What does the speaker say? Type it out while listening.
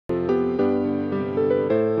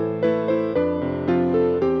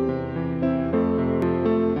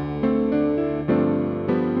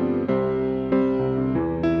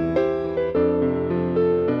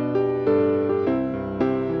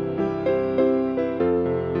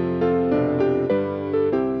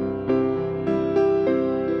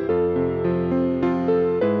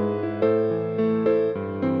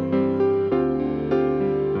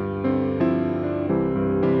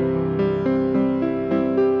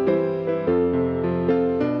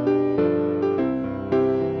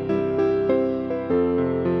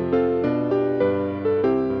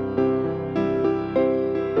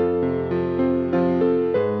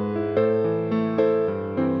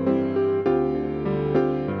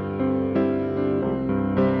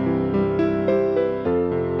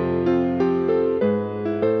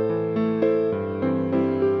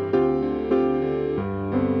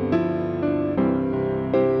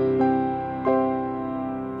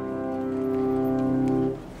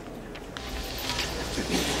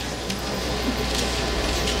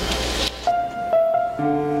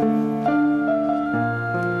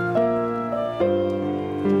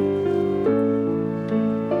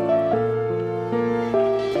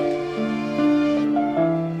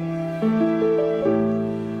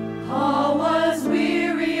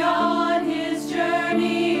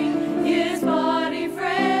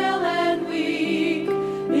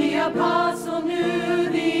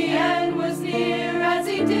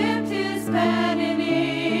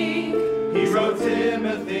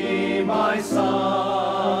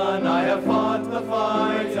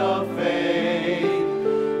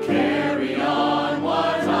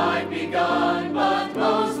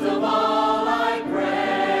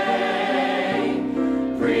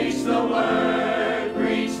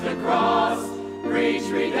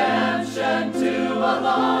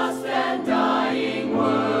lost and dying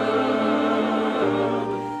world.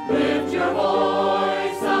 Lift your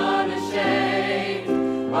voice unashamed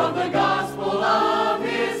of the gospel of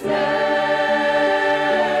his name,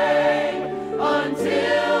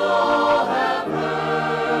 until all have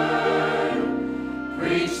heard.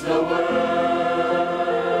 Preach the word.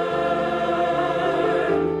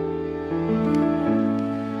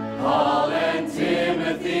 Paul and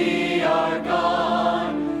Timothy are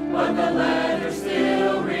gone, but the letter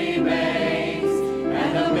still remains,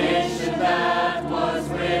 and the mission that was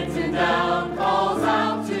written down calls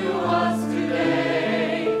out to us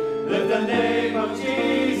today. Lift the name of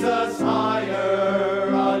Jesus higher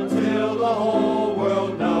until the whole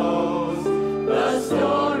world knows the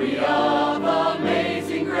story of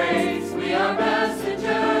amazing grace. We are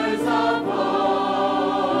messengers of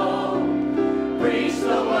hope. Preach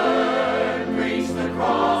the word, preach the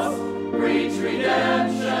cross, preach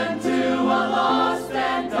redemption to a lost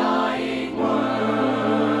and dying world.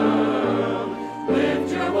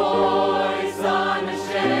 Lift your voice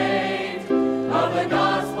unashamed of the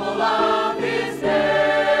gospel of his name.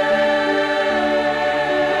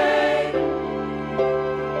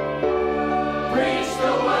 Preach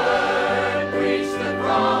the word, preach the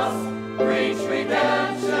cross, preach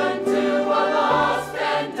redemption to a lost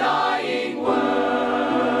and dying world.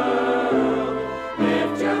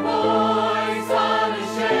 Lift your voice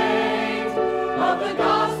unashamed of the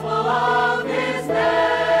gospel of his name,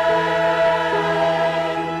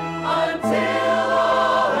 until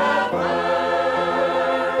all have heard.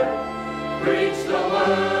 Preach the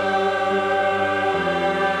word,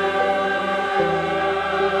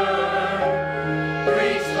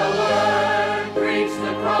 preach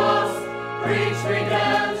the cross, preach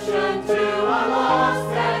redemption to a lost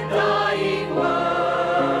and dying world.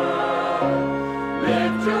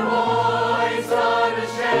 Lift your voice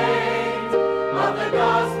unashamed of the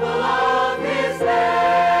gospel of his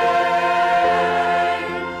name,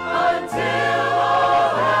 until all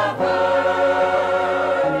have heard.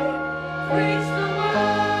 Preach the word, preach the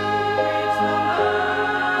word,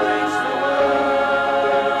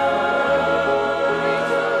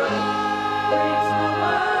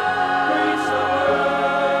 preach the word,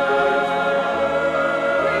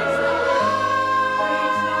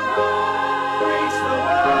 preach the word, preach the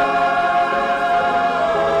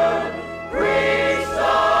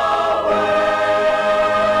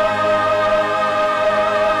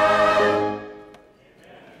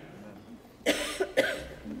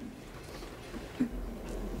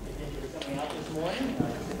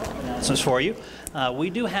announcements for you. We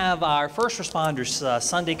do have our First Responders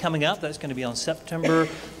Sunday coming up. That's going to be on September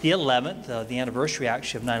the 11th, the anniversary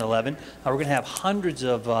actually of 9/11. We're going to have hundreds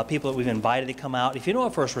of people that we've invited to come out. If you know a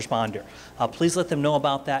first responder, please let them know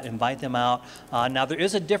about that, invite them out. Now there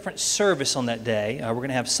is a different service on that day. We're going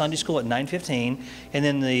to have Sunday school at 9:15, and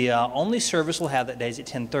then the only service we'll have that day is at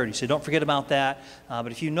 10:30. So don't forget about that.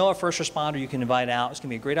 But if you know a first responder, you can invite out. It's going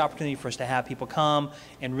to be a great opportunity for us to have people come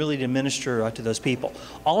and really to minister to those people.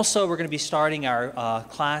 Also, we're going to be starting our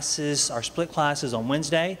classes, our split classes on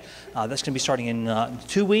Wednesday. That's going to be starting in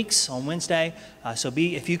 2 weeks on Wednesday. So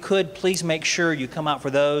if you could, please make sure you come out for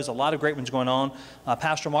those. A lot of great ones going on.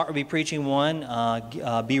 Pastor Marc will be preaching one,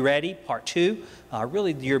 Be Ready, Part 2.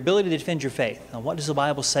 Really, your ability to defend your faith. What does the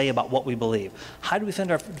Bible say about what we believe? How do we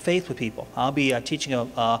defend our faith with people? I'll be teaching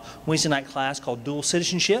a Wednesday night class called Dual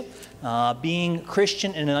Citizenship, being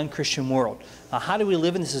Christian in an unchristian world. How do we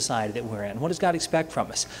live in the society that we're in? What does God expect from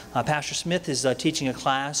us? Pastor Smith is teaching a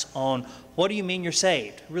class on what do you mean you're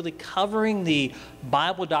saved? Really covering the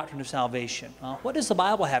Bible doctrine of salvation. What does the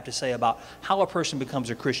Bible have to say about how a person becomes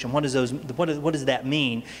a Christian? What does that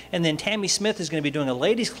mean? And then Tammy Smith is going to be doing a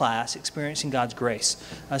ladies class, Experiencing God's Grace.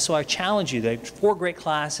 So I challenge you. There are 4 great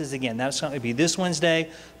classes. Again, that's going to be this Wednesday,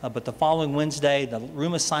 but the following Wednesday, the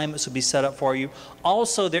room assignments will be set up for you.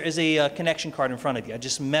 Also, there is a connection card in front of you. I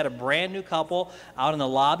just met a brand new couple out in the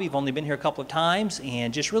lobby. You've only been here a couple of times,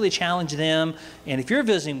 and just really challenge them. And if you're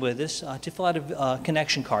visiting with us, to fill out a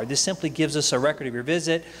connection card. This simply gives us a record of your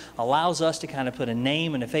visit, allows us to kind of put a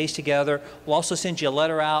name and a face together. We'll also send you a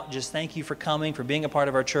letter out, just thank you for coming, for being a part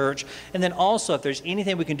of our church. And then also, if there's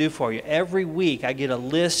anything we can do for you, every week I get a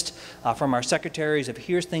list from our secretaries of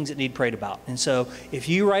here's things that need prayed about. And so if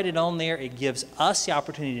you write it on there, it gives us the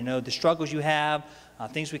opportunity to know the struggles you have,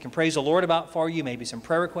 things we can praise the Lord about for you, maybe some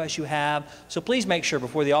prayer requests you have. So please make sure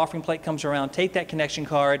before the offering plate comes around, take that connection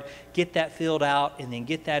card, get that filled out, and then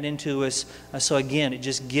get that into us. So again, it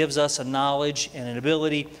just gives us a knowledge and an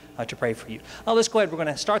ability to pray for you. Let's go ahead. We're going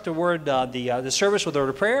to start the service with a word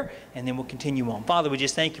of prayer, and then we'll continue on. Father, we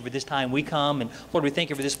just thank you for this time we come, and Lord, we thank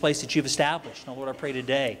you for this place that you've established. Now, Lord, I pray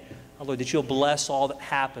today, Lord, that you'll bless all that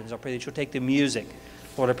happens. I pray that you'll take the music.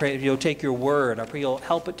 Lord, I pray that you'll take your word. I pray you'll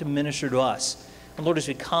help it to minister to us. And Lord, as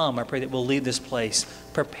we come, I pray that we'll leave this place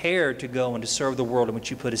prepared to go and to serve the world in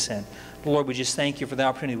which you put us in. Lord, we just thank you for the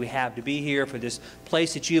opportunity we have to be here, for this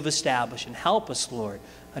place that you've established. And help us, Lord,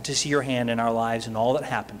 to see your hand in our lives and all that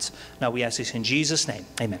happens. Now we ask this in Jesus' name.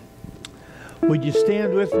 Amen. Would you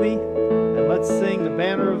stand with me and let's sing the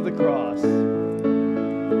Banner of the Cross.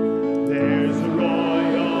 There's a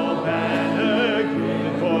royal banner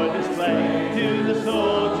given for display to the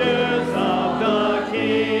soldiers of the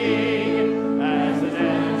King. As an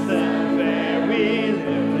ensign fair we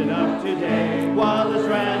lift it up today, while as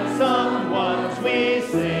ransomed ones we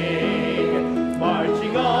sing,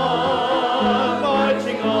 marching on,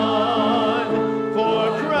 marching on,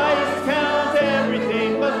 for Christ counts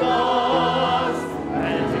everything but loss,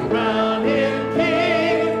 and to crown him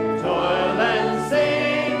King, toil and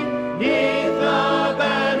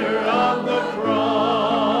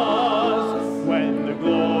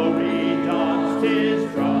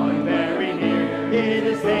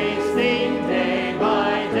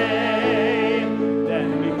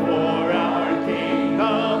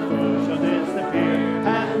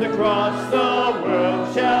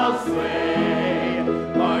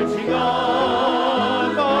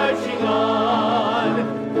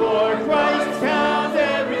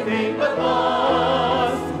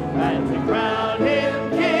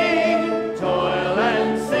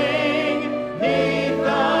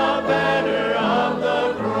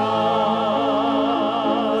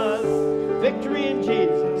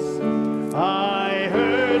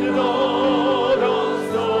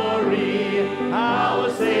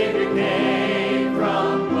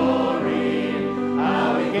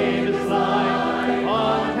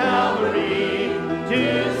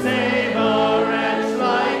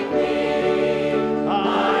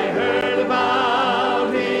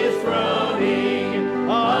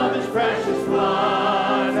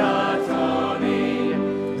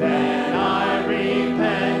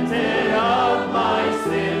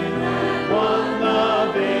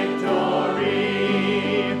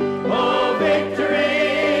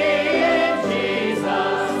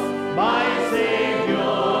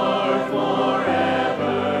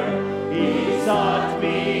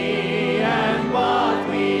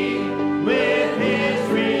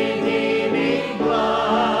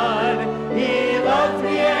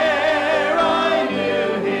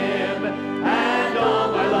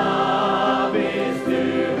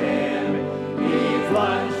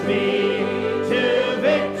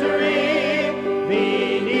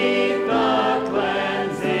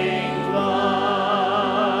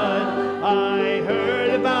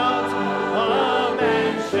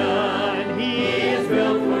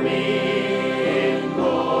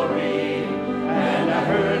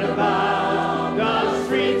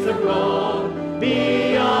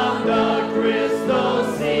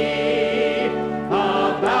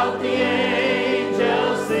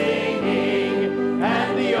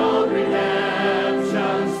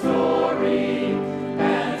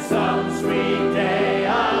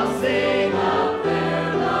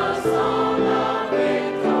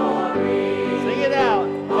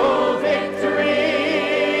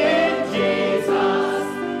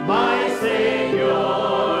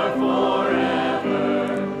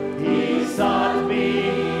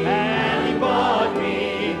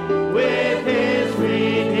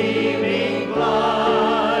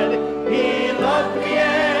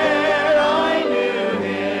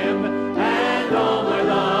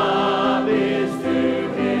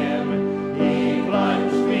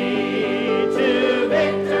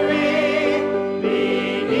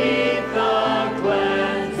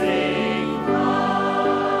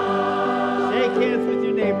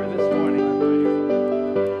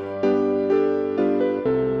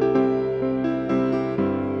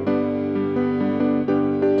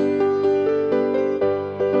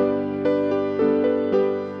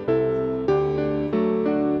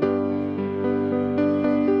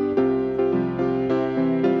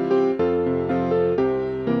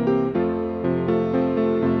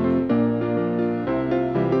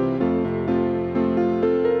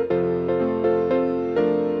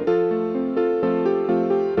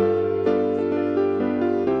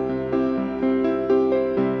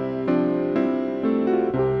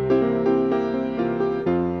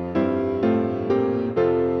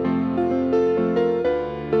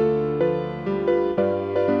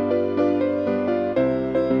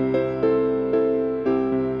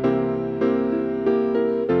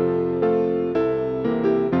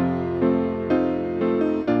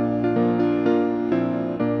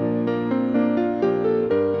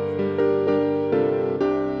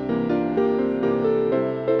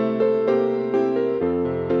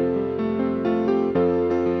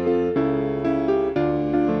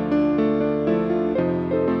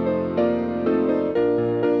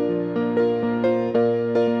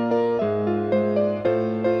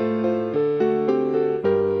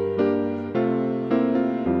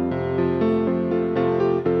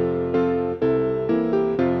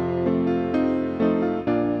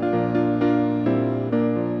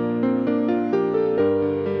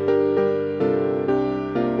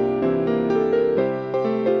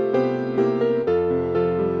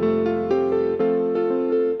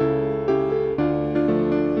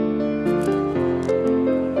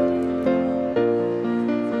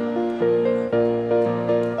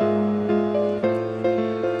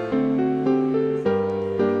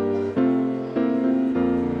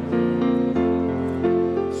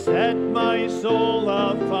set my soul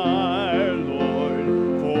afire,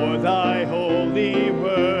 Lord, for thy holy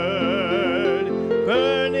word.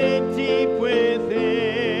 Burn it deep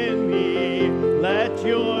within me, let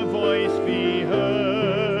your voice be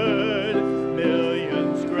heard.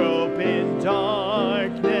 Millions grope in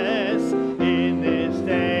darkness in this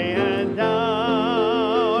day and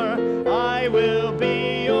hour. I will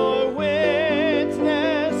be your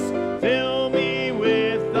witness, fill me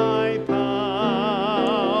with thy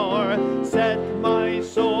power. Set my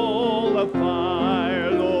soul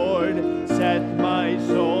afire, Lord, set my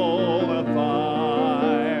soul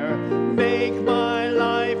afire. Make my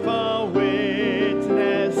life a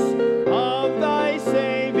witness of thy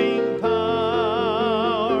saving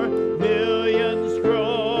power. Millions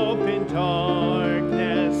grope in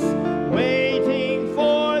darkness, waiting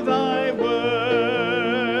for thy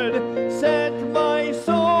word. Set my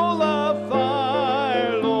soul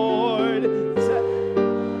afire, Lord, set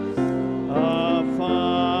afire.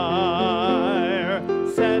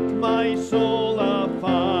 Set my soul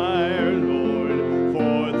afire, Lord,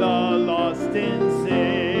 for the lost in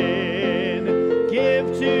sin. Give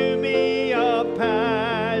to me a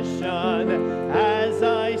passion as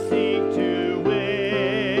I seek to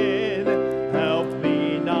win. Help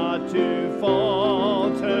me not to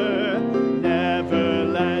falter, never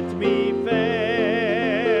let me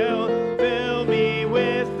fail. Fill me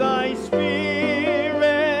with thy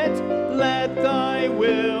spirit, let thy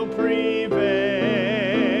will prevail.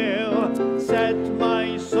 Set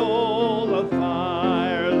my soul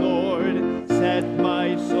afire, Lord, set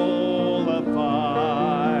my soul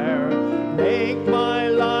afire. Make my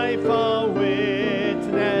life a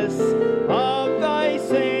witness of thy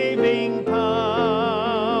saving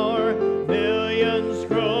power. Millions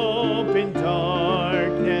grope in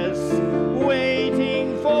darkness,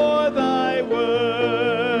 waiting for thy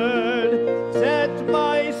word. Set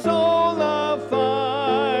my soul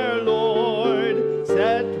afire, Lord,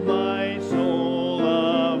 set my soul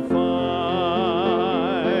afire.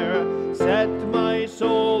 Set my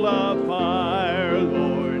soul afire,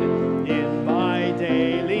 Lord, in my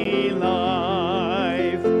daily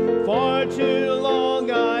life. For too long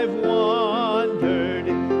I've wandered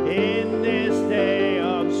in this day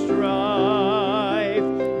of strife.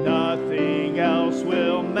 Nothing else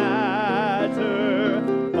will matter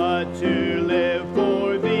but to live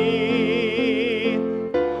for thee.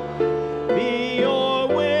 Be your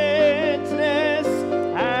witness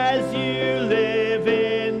as you live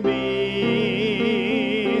in me.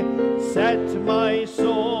 Set my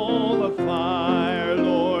soul afire,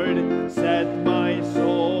 Lord, set my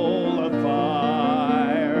soul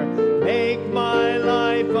afire. Make my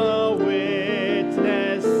life a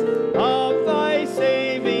witness of thy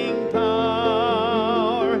saving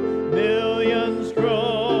power. Millions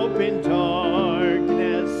grope in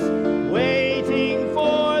darkness, waiting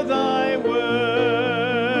for thy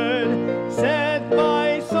word. Set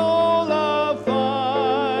my soul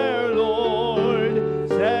afire, Lord,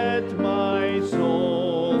 set my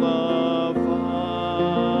soul afire.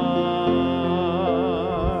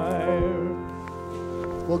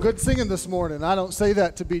 Well, good singing this morning. I don't say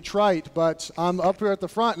that to be trite, but I'm up here at the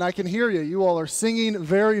front and I can hear you. You all are singing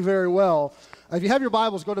very, very well. If you have your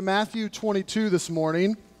Bibles, go to Matthew 22 this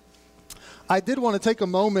morning. I did want to take a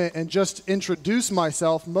moment and just introduce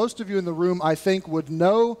myself. Most of you in the room, I think, would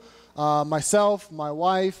know myself, my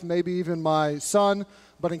wife, maybe even my son.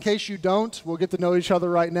 But in case you don't, we'll get to know each other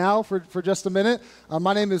right now for just a minute.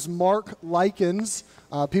 My name is Marc Likins.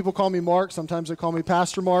 People call me Mark. Sometimes they call me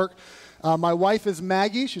Pastor Mark. My wife is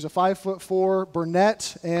Maggie. She's a 5'4"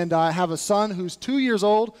 brunette, and I have a son who's 2 years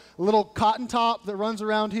old, a little cotton top that runs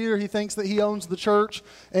around here. He thinks that he owns the church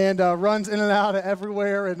and runs in and out of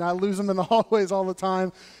everywhere, and I lose him in the hallways all the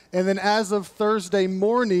time. And then as of Thursday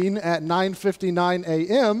morning at 9:59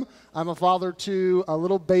 a.m., I'm a father to a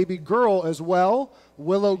little baby girl as well.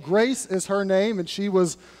 Willow Grace is her name, and she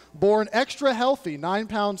was born extra healthy, 9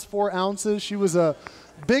 pounds, 4 ounces. She was a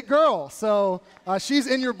big girl. So she's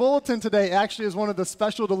in your bulletin today, actually, as one of the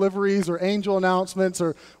special deliveries or angel announcements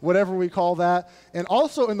or whatever we call that. And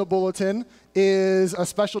also in the bulletin is a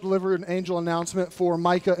special delivery and angel announcement for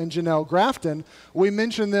Micah and Janelle Grafton. We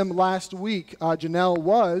mentioned them last week. Janelle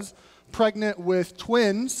was pregnant with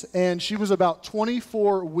twins, and she was about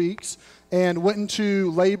 24 weeks and went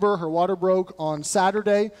into labor. Her water broke on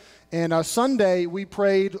Saturday. And Sunday, we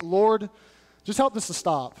prayed, Lord, just help this to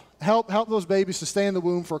stop. Help those babies to stay in the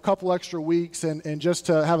womb for a couple extra weeks and just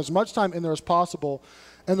to have as much time in there as possible.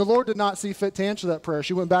 And the Lord did not see fit to answer that prayer.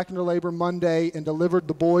 She went back into labor Monday and delivered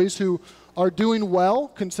the boys, who are doing well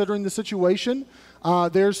considering the situation.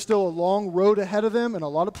 There's still a long road ahead of them and a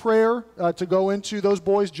lot of prayer to go into. Those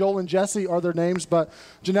boys, Joel and Jesse, are their names. But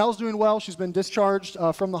Janelle's doing well. She's been discharged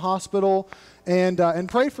from the hospital. And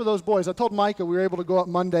pray for those boys. I told Micah we were able to go up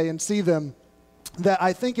Monday and see them, that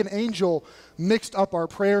I think an angel mixed up our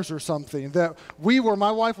prayers or something. That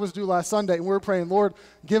my wife was due last Sunday, and we were praying, Lord,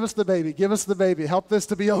 give us the baby, help this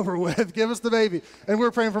to be over with, give us the baby. And we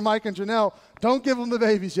were praying for Mike and Janelle, don't give them the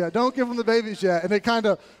babies yet, and it kind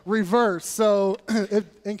of reversed. So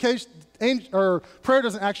in case prayer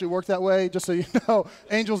doesn't actually work that way, just so you know,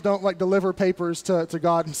 angels don't like deliver papers to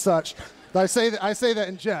God and such. I say that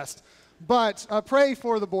in jest. But pray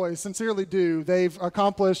for the boys, sincerely do. They've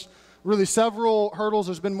accomplished really several hurdles.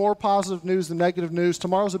 There's been more positive news than negative news.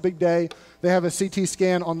 Tomorrow's a big day. They have a CT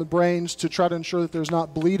scan on the brains to try to ensure that there's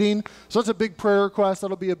not bleeding. So that's a big prayer request.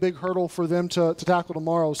 That'll be a big hurdle for them to tackle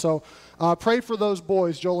tomorrow. So pray for those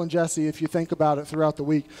boys, Joel and Jesse, if you think about it throughout the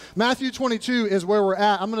week. Matthew 22 is where we're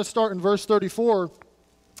at. I'm going to start in verse 34,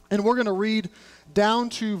 and we're going to read down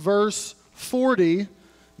to verse 40.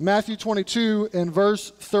 Matthew 22 and verse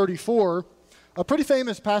 34, a pretty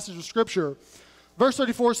famous passage of Scripture. Verse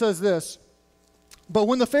 34 says this, "But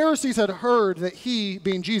when the Pharisees had heard that he,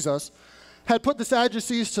 being Jesus, had put the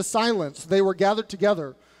Sadducees to silence, they were gathered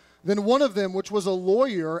together. Then one of them, which was a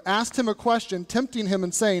lawyer, asked him a question, tempting him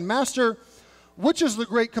and saying, 'Master, which is the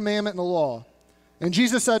great commandment in the law?' And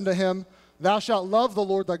Jesus said unto him, 'Thou shalt love the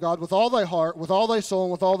Lord thy God with all thy heart, with all thy soul,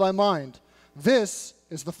 and with all thy mind. This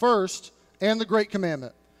is the first and the great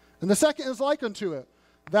commandment. And the second is like unto it.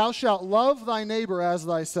 Thou shalt love thy neighbor as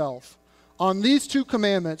thyself. On these two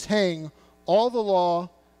commandments hang all the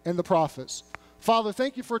law and the prophets.'" Father,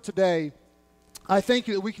 thank you for today. I thank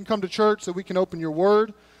you that we can come to church, that we can open your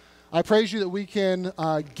word. I praise you that we can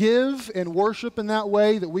give and worship in that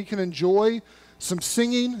way, that we can enjoy some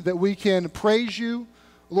singing, that we can praise you.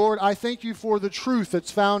 Lord, I thank you for the truth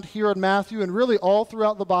that's found here in Matthew and really all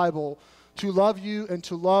throughout the Bible, to love you and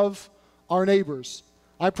to love our neighbors.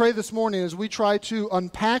 I pray this morning as we try to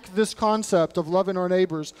unpack this concept of loving our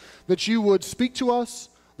neighbors, that you would speak to us,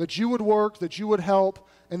 that you would work, that you would help,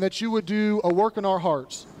 and that you would do a work in our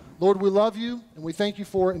hearts. Lord, we love you, and we thank you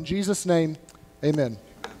for it. In Jesus' name, amen.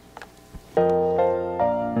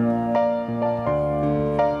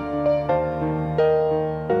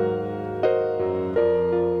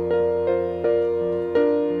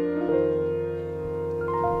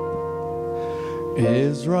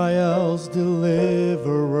 Israel's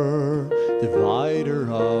deliverer,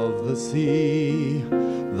 divider of the sea,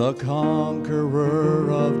 the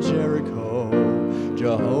conqueror of Jericho,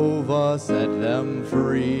 Jehovah set them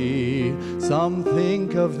free. Some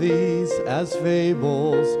think of these as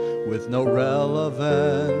fables with no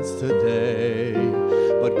relevance today,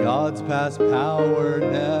 but God's past power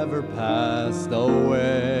never passed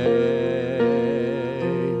away.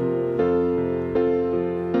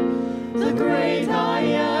 The great I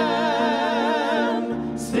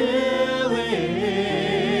am still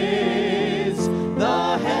is.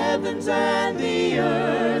 The heavens and the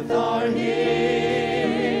earth are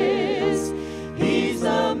his. He's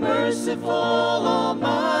the merciful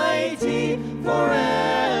Almighty,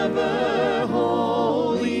 forever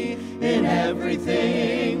holy. In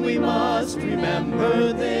everything we must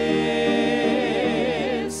remember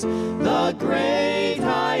this. The great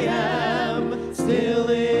I am still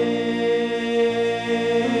is.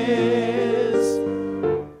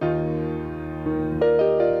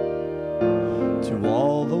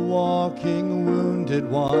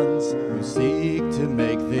 Ones who seek to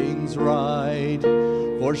make things right,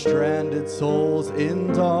 for stranded souls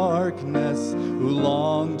in darkness who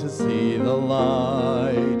long to see the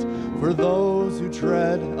light, for those who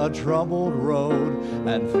tread a troubled road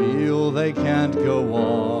and feel they can't go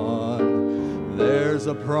on. There's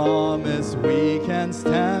a promise we can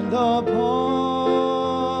stand upon.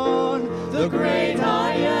 The great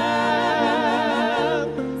I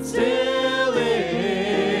am still is.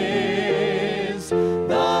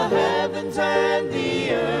 The heavens and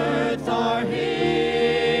the earth are his.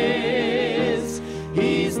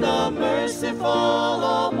 He's the merciful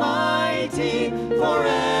Almighty,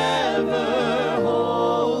 forever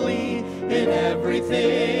holy. In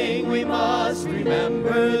everything we must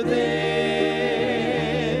remember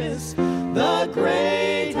this. The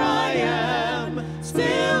great I am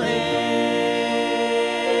still is.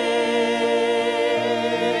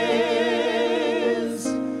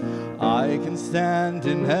 I can stand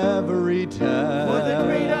in every test, For the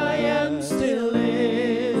great I am still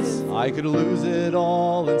is. I could lose it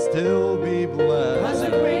all and still be blessed. Cause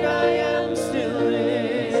the great I am still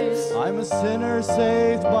is. I'm a sinner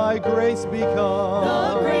saved by grace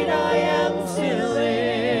because The great I am still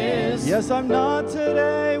is. Yes, I'm not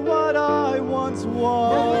today what I once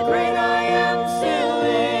was. And the great I am still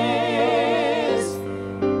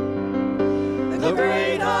is. The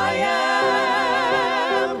great I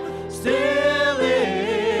am still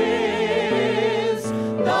is.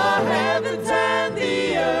 The heavens and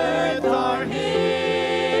the earth are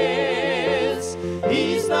His.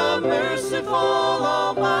 He's the merciful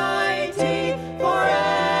Almighty,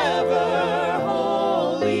 forever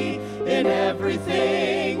holy. In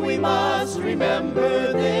everything we must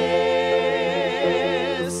remember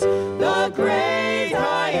this. The great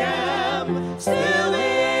I am still is.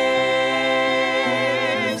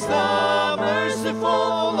 The merciful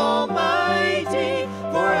Almighty,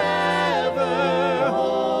 forever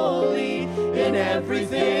holy. In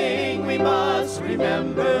everything we must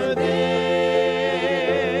remember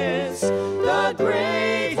this. The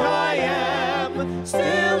great I am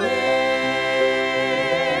still is.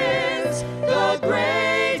 The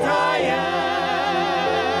great I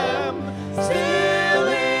am still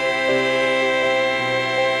is.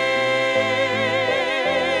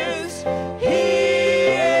 He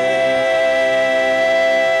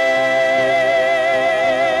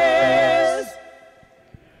is.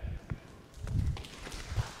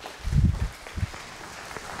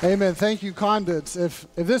 Amen. Thank you, Condits. If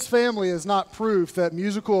this family is not proof that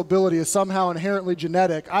musical ability is somehow inherently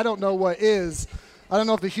genetic, I don't know what is. I don't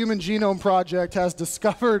know if the Human Genome Project has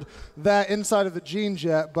discovered that inside of the genes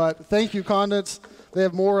yet, but thank you, Condits. They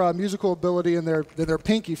have more musical ability in their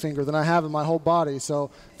pinky finger than I have in my whole body. So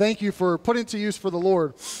thank you for putting it to use for the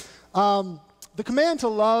Lord. The command to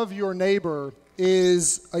love your neighbor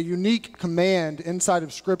is a unique command inside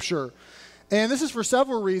of Scripture. And this is for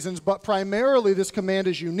several reasons, but primarily this command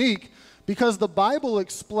is unique because the Bible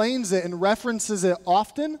explains it and references it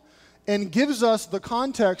often and gives us the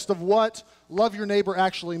context of what love your neighbor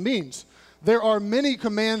actually means. There are many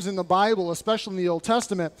commands in the Bible, especially in the Old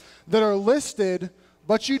Testament, that are listed,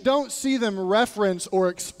 but you don't see them referenced or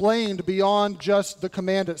explained beyond just the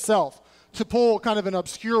command itself. To pull kind of an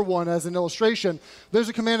obscure one as an illustration, there's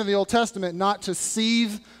a command in the Old Testament not to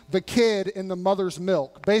seethe the kid in the mother's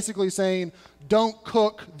milk, basically saying don't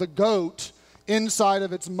cook the goat inside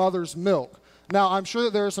of its mother's milk. Now, I'm sure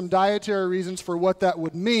that there are some dietary reasons for what that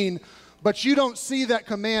would mean, but you don't see that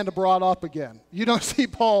command brought up again. You don't see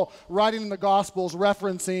Paul writing in the Gospels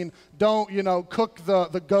referencing don't, cook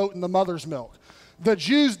the goat in the mother's milk. The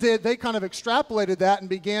Jews did, they kind of extrapolated that and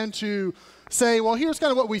began to say, well, here's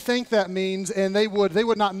kind of what we think that means, and they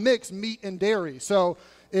would not mix meat and dairy. So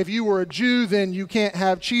if you were a Jew, then you can't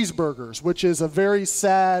have cheeseburgers, which is a very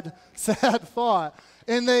sad thought.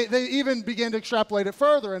 And they even began to extrapolate it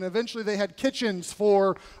further, and eventually they had kitchens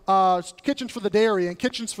for the dairy and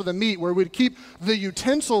kitchens for the meat, where we'd keep the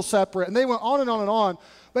utensils separate, and they went on and on and on.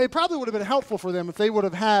 But it probably would have been helpful for them if they would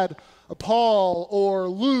have had Paul or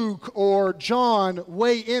Luke or John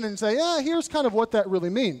weigh in and say, here's kind of what that really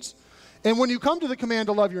means. And when you come to the command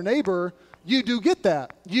to love your neighbor, you do get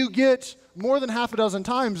that. You get more than half a dozen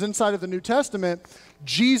times inside of the New Testament,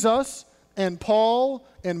 Jesus and Paul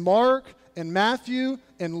and Mark and Matthew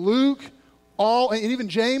and Luke, and even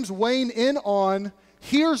James weighing in on,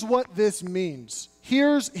 here's what this means.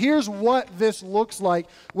 Here's what this looks like.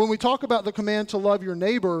 When we talk about the command to love your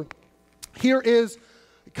neighbor, here is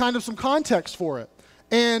kind of some context for it.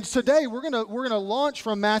 And today we're gonna launch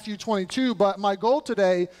from Matthew 22, but my goal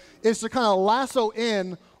today is to kind of lasso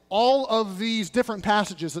in all of these different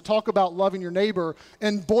passages that talk about loving your neighbor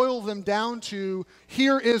and boil them down to,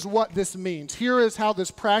 here is what this means. Here is how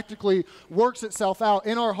this practically works itself out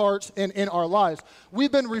in our hearts and in our lives.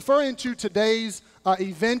 We've been referring to today's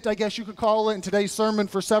event, I guess you could call it, in today's sermon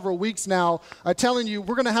for several weeks now, telling you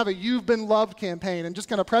we're going to have a You've Been Loved campaign, and just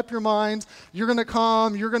kind of prep your minds. You're going to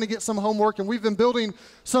come, you're going to get some homework, and we've been building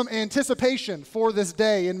some anticipation for this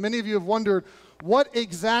day, and many of you have wondered, what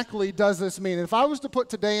exactly does this mean? And if I was to put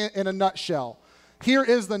today in a nutshell, here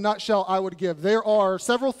is the nutshell I would give. There are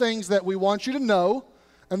several things that we want you to know,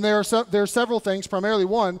 and there are several things, primarily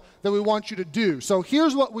one, that we want you to do. So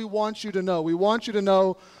here's what we want you to know. We want you to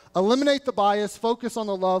know, eliminate the bias, focus on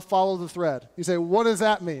the love, follow the thread. You say, what does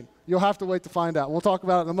that mean? You'll have to wait to find out. We'll talk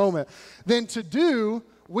about it in a moment. Then to do,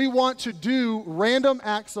 we want to do random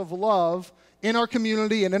acts of love in our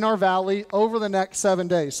community and in our valley over the next 7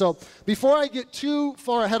 days. So before I get too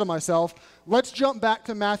far ahead of myself, let's jump back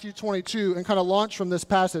to Matthew 22 and kind of launch from this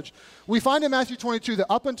passage. We find in Matthew 22 that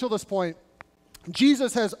up until this point,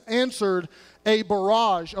 Jesus has answered a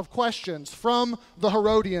barrage of questions from the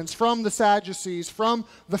Herodians, from the Sadducees, from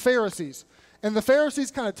the Pharisees. And the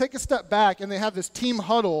Pharisees kind of take a step back and they have this team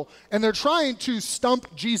huddle and they're trying to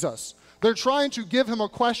stump Jesus. They're trying to give him a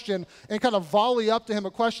question and kind of volley up to him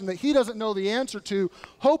a question that he doesn't know the answer to,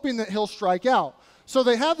 hoping that he'll strike out. So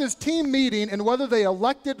they have this team meeting, and whether they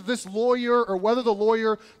elected this lawyer or whether the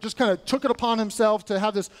lawyer just kind of took it upon himself to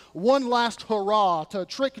have this one last hurrah to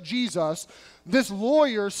trick Jesus, this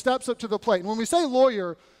lawyer steps up to the plate. And when we say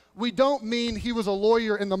lawyer, we don't mean he was a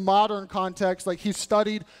lawyer in the modern context, like he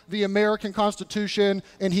studied the American Constitution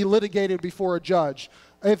and he litigated before a judge.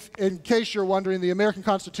 If, in case you're wondering, the American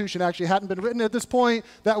Constitution actually hadn't been written at this point.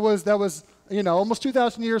 That was almost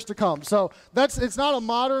 2,000 years to come. So it's not a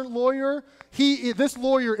modern lawyer. This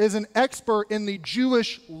lawyer is an expert in the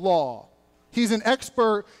Jewish law. He's an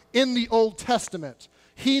expert in the Old Testament.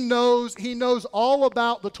 He knows all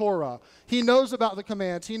about the Torah. He knows about the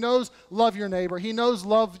commands. He knows love your neighbor. He knows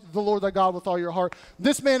love the Lord thy God with all your heart.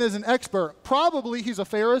 This man is an expert. Probably he's a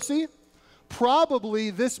Pharisee. Probably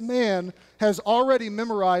this man has already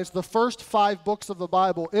memorized the first 5 books of the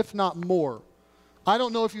Bible, if not more. I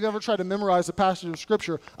don't know if you've ever tried to memorize a passage of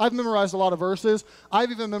Scripture. I've memorized a lot of verses.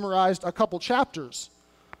 I've even memorized a couple chapters.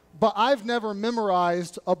 But I've never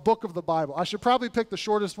memorized a book of the Bible. I should probably pick the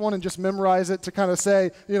shortest one and just memorize it to kind of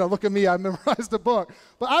say, look at me, I memorized a book.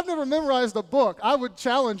 But I've never memorized a book. I would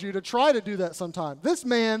challenge you to try to do that sometime. This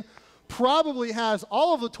man probably has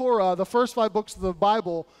all of the Torah, the first 5 books of the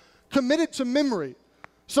Bible, committed to memory.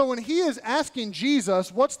 So when he is asking Jesus,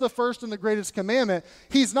 what's the first and the greatest commandment,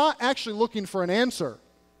 he's not actually looking for an answer.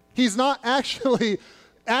 He's not actually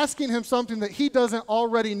asking him something that he doesn't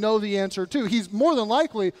already know the answer to. He's more than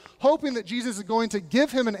likely hoping that Jesus is going to give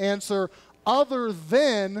him an answer other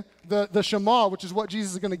than the Shema, which is what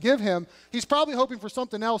Jesus is going to give him. He's probably hoping for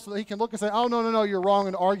something else so that he can look and say, oh, no, you're wrong,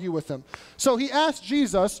 and argue with him. So he asks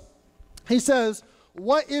Jesus, he says,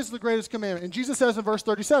 what is the greatest commandment? And Jesus says in verse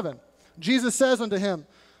 37, Jesus says unto him,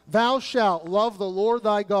 thou shalt love the Lord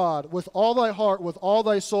thy God with all thy heart, with all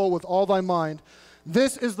thy soul, with all thy mind.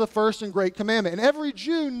 This is the first and great commandment. And every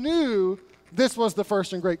Jew knew this was the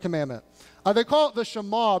first and great commandment. They call it the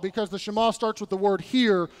Shema because the Shema starts with the word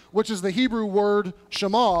hear, which is the Hebrew word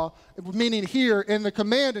Shema, meaning hear. And the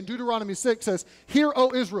command in Deuteronomy 6 says, hear,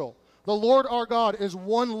 O Israel, the Lord our God is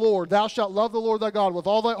one Lord. Thou shalt love the Lord thy God with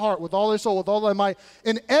all thy heart, with all thy soul, with all thy might.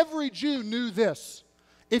 And every Jew knew this.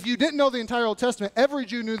 If you didn't know the entire Old Testament, every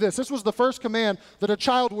Jew knew this. This was the first command that a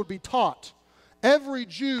child would be taught. Every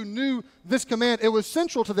Jew knew this command. It was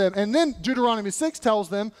central to them. And then Deuteronomy 6 tells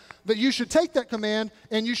them that you should take that command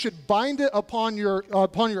and you should bind it upon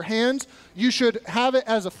your hands. You should have it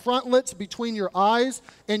as a frontlets between your eyes,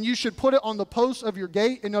 and you should put it on the posts of your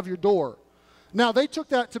gate and of your door. Now, they took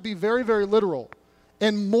that to be very, very literal.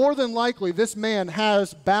 And more than likely, this man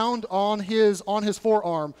has bound on his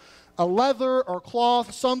forearm a leather or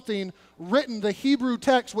cloth, something written, the Hebrew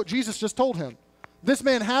text, what Jesus just told him. This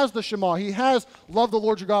man has the Shema. He has love the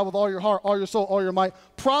Lord your God with all your heart, all your soul, all your might.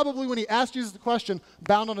 Probably when he asked Jesus the question,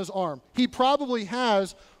 bound on his arm. He probably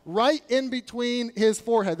has right in between his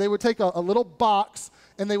forehead. They would take a little box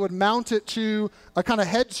and they would mount it to a kind of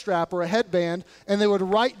head strap or a headband, and they would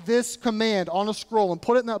write this command on a scroll and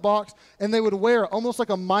put it in that box, and they would wear it almost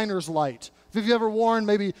like a miner's light. If you've ever worn,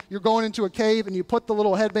 maybe you're going into a cave and you put the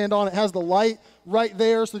little headband on, it has the light right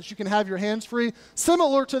there so that you can have your hands free.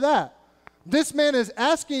 Similar to that. This man is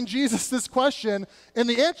asking Jesus this question, and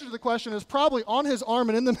the answer to the question is probably on his arm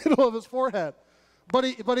and in the middle of his forehead. But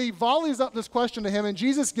he volleys up this question to him, and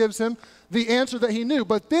Jesus gives him the answer that he knew.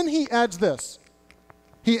 But then he adds this.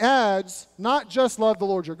 He adds, not just love the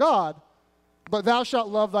Lord your God, but thou shalt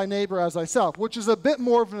love thy neighbor as thyself, which is a bit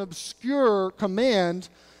more of an obscure command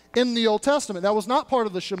in the Old Testament. That was not part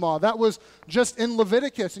of the Shema. That was just in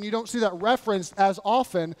Leviticus, and you don't see that referenced as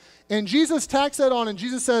often. And Jesus tacks that on, and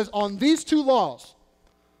Jesus says, on these 2 laws,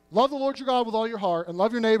 love the Lord your God with all your heart and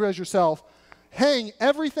love your neighbor as yourself, hang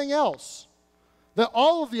everything else. That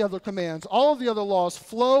all of the other commands, all of the other laws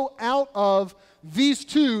flow out of these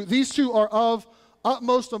 2. These 2 are of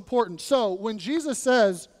utmost importance. So when Jesus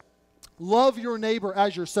says, love your neighbor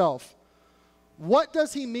as yourself, what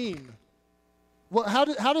does he mean? How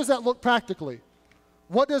does that look practically?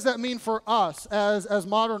 What does that mean for us as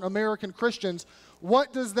modern American Christians?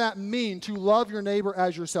 What does that mean to love your neighbor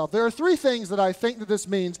as yourself? There are 3 things that I think that this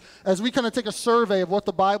means as we kind of take a survey of what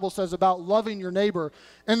the Bible says about loving your neighbor.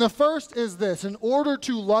 And the first is this: in order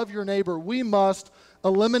to love your neighbor, we must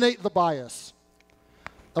eliminate the bias.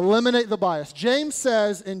 Eliminate the bias. James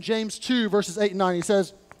says in James 2, verses 8 and 9, he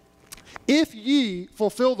says, if ye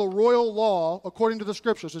fulfill the royal law according to the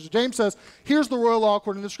Scriptures. So James says, here's the royal law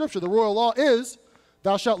according to the Scripture. The royal law is,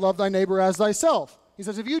 thou shalt love thy neighbor as thyself. He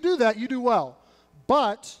says, if you do that, you do well.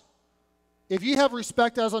 But if ye have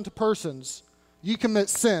respect as unto persons, ye commit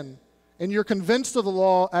sin. and you're convinced of the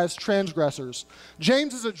law as transgressors.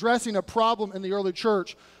 James is addressing a problem in the early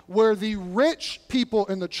church where the rich people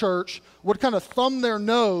in the church would kind of thumb their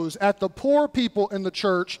nose at the poor people in the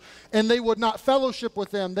church, and they would not fellowship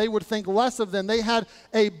with them. They would think less of them. They had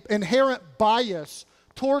an inherent bias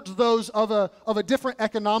towards those of a different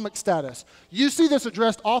economic status. You see this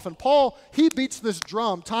addressed often. Paul, he beats this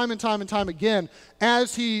drum time and time and time again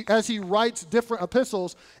as he writes different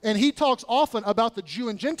epistles, and he talks often about the Jew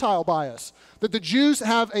and Gentile bias, that the Jews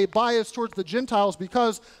have a bias towards the Gentiles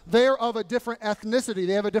because they're of a different ethnicity.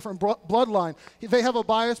 They have a different bloodline. They have a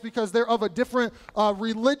bias because they're of a different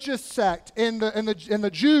religious sect, and the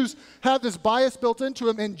Jews have this bias built into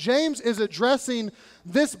them, and James is addressing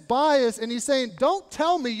this bias, and he's saying, don't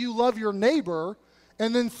tell me you love your neighbor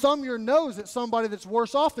and then thumb your nose at somebody that's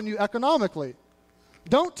worse off than you economically.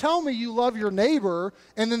 Don't tell me you love your neighbor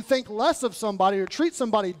and then think less of somebody or treat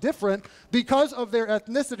somebody different because of their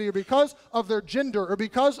ethnicity or because of their gender or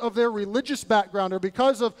because of their religious background or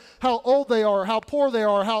because of how old they are, how poor they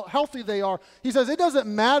are, how healthy they are. He says it doesn't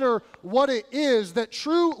matter what it is, that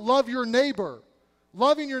true love your neighbor,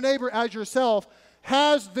 loving your neighbor as yourself,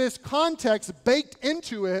 has this context baked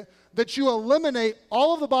into it that you eliminate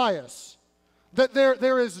all of the bias, that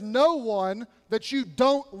there is no one that you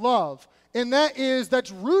don't love. And that's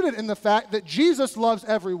rooted in the fact that Jesus loves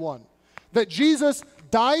everyone, that Jesus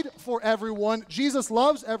died for everyone, Jesus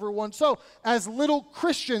loves everyone. So as little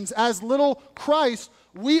Christians, as little Christ,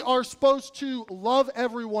 we are supposed to love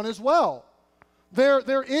everyone as well.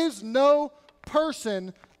 There is no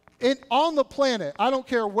person on the planet, I don't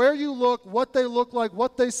care where you look, what they look like,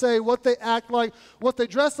 what they say, what they act like, what they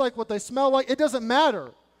dress like, what they smell like, it doesn't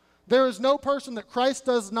matter. There is no person that Christ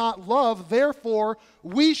does not love, therefore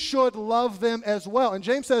we should love them as well. And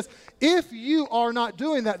James says, if you are not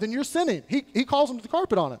doing that, then you're sinning. He calls them to the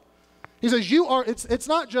carpet on it. He says, it's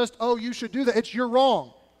not just, oh, you should do that, it's you're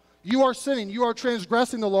wrong. You are sinning, you are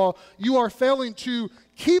transgressing the law, you are failing to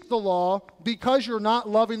keep the law because you're not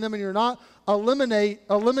loving them and you're not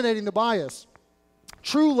eliminating the bias.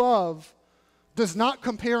 True love does not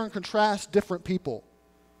compare and contrast different people.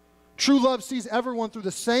 True love sees everyone through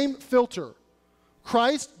the same filter.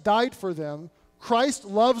 Christ died for them. Christ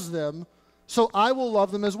loves them, so I will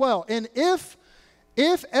love them as well. And if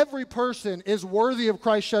every person is worthy of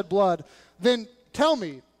Christ's shed blood, then tell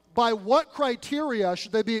me, by what criteria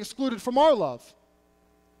should they be excluded from our love?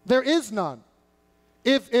 There is none.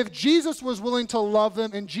 If Jesus was willing to love them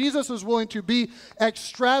and Jesus was willing to be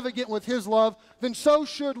extravagant with his love, then so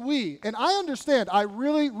should we. And I understand, I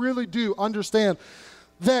really, really do understand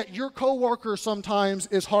that your coworker sometimes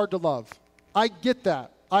is hard to love. I get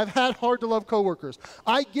that. I've had hard to love coworkers.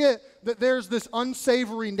 I get that there's this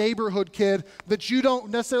unsavory neighborhood kid that you don't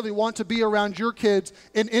necessarily want to be around your kids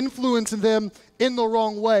and influencing them in the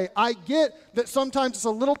wrong way. I get that sometimes it's a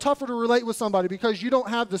little tougher to relate with somebody because you don't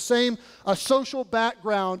have the same social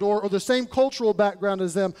background or the same cultural background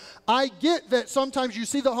as them. I get that sometimes you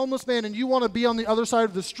see the homeless man and you want to be on the other side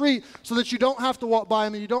of the street so that you don't have to walk by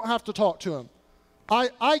him and you don't have to talk to him.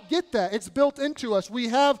 I get that. It's built into us. We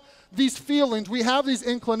have these feelings, we have these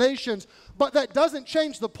inclinations, but that doesn't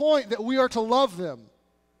change the point that we are to love them.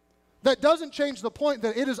 That doesn't change the point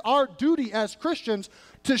that it is our duty as Christians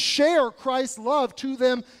to share Christ's love to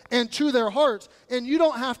them and to their hearts. And you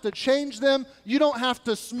don't have to change them. You don't have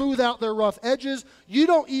to smooth out their rough edges. You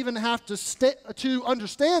don't even have to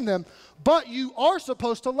understand them, but you are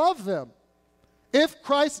supposed to love them. If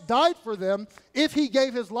Christ died for them, if he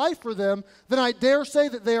gave his life for them, then I dare say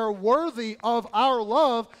that they are worthy of our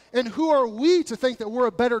love, and who are we to think that we're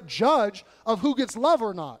a better judge of who gets love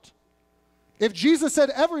or not? If Jesus said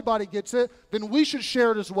everybody gets it, then we should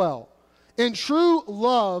share it as well. And true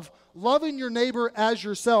love, loving your neighbor as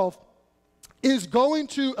yourself, is going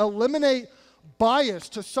to eliminate bias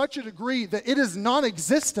to such a degree that it is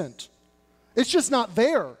non-existent. It's just not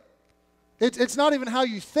there. It's not even how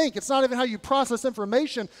you think. It's not even how you process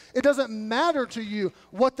information. It doesn't matter to you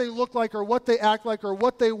what they look like or what they act like or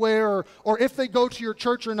what they wear or if they go to your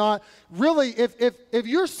church or not. Really, if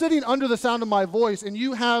you're sitting under the sound of my voice and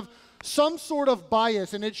you have some sort of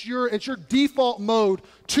bias and it's your default mode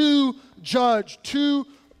to judge, to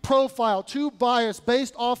profile, to bias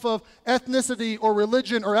based off of ethnicity or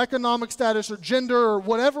religion or economic status or gender or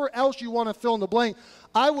whatever else you want to fill in the blank,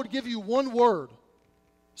 I would give you one word: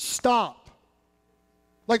 stop.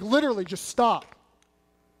 Like literally, just stop.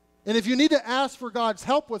 And if you need to ask for God's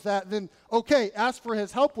help with that, then okay, ask for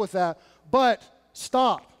his help with that, but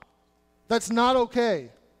stop. That's not okay.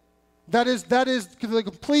 That is the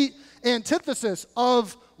complete antithesis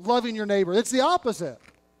of loving your neighbor. It's the opposite.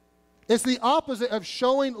 It's the opposite of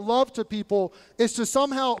showing love to people, is to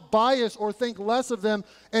somehow bias or think less of them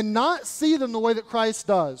and not see them the way that Christ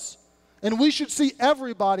does. And we should see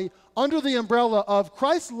everybody under the umbrella of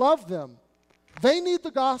Christ loved them. They need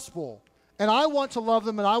the gospel, and I want to love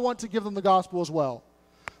them, and I want to give them the gospel as well.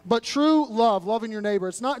 But true love, loving your neighbor,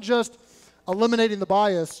 it's not just eliminating the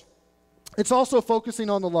bias, it's also focusing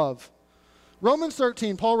on the love. Romans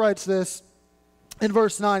 13, Paul writes this in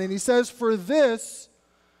verse 9, and he says, "For this,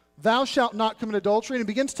 thou shalt not commit adultery," and he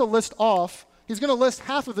begins to list off, he's going to list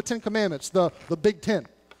half of the 10 commandments, the big 10.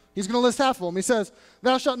 He's going to list half of them. He says,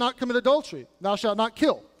 "Thou shalt not commit adultery, thou shalt not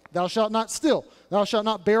kill, thou shalt not steal, thou shalt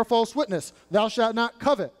not bear false witness, thou shalt not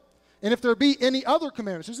covet. And if there be any other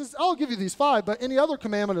commandments," he says, I'll give you these 5, but any other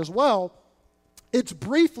commandment as well, it's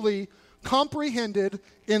briefly comprehended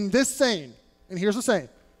in this saying. And here's the saying: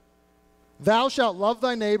 "Thou shalt love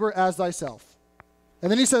thy neighbor as thyself."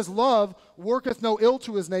 And then he says, "Love worketh no ill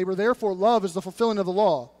to his neighbor, therefore love is the fulfilling of the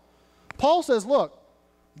law." Paul says, look,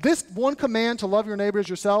 this one command to love your neighbor as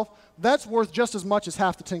yourself, that's worth just as much as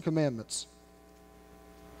half the 10 commandments.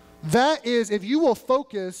 That is, if you will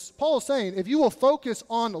focus, Paul is saying, if you will focus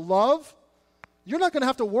on love, you're not going to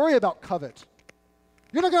have to worry about covet.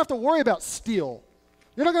 You're not going to have to worry about steal.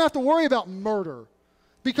 You're not going to have to worry about murder.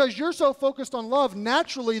 Because you're so focused on love,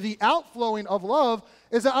 naturally the outflowing of love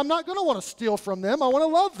is that I'm not going to want to steal from them. I want to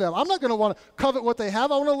love them. I'm not going to want to covet what they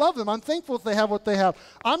have. I want to love them. I'm thankful if they have what they have.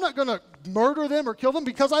 I'm not going to murder them or kill them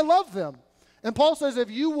because I love them. And Paul says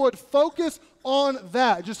if you would focus on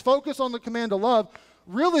that, just focus on the command to love,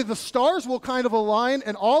 really the stars will kind of align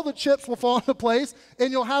and all the chips will fall into place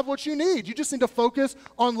and you'll have what you need. You just need to focus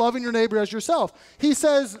on loving your neighbor as yourself. He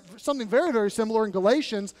says something very, very similar in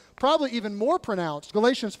Galatians, probably even more pronounced.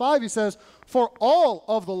 Galatians 5, he says, "For all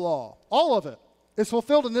of the law," all of it, is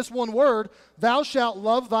fulfilled in this one word, "Thou shalt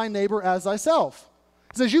love thy neighbor as thyself."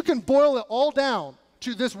 He says you can boil it all down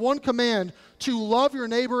to this one command, to love your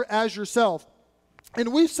neighbor as yourself.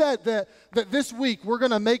 And we've said that this week we're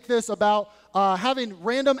going to make this about having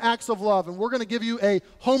random acts of love, and we're going to give you a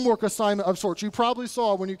homework assignment of sorts. You probably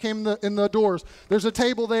saw when you came in the doors, there's a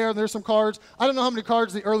table there, and there's some cards. I don't know how many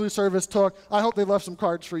cards the early service took. I hope they left some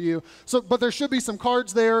cards for you. But there should be some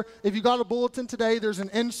cards there. If you got a bulletin today, there's an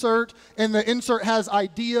insert, and the insert has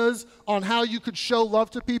ideas on how you could show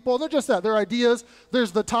love to people. And they're just that. They're ideas.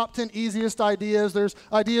 There's the top 10 easiest ideas. There's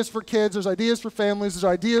ideas for kids. There's ideas for families. There's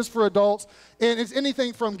ideas for adults. And it's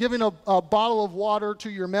anything from giving a bottle of water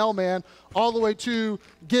to your mailman all the way to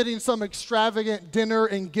getting some extravagant dinner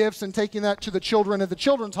and gifts and taking that to the children at the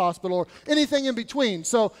children's hospital or anything in between.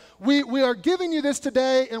 So we are giving you this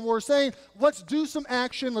today, and we're saying, let's do some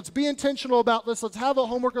action. Let's be intentional about this. Let's have a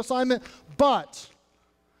homework assignment. But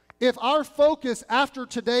if our focus after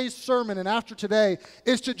today's sermon and after today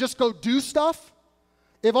is to just go do stuff,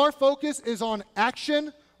 if our focus is on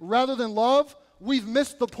action rather than love, we've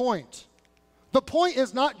missed the point. The point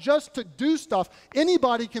is not just to do stuff.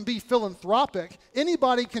 Anybody can be philanthropic.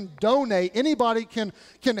 Anybody can donate. Anybody can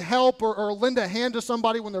help or lend a hand to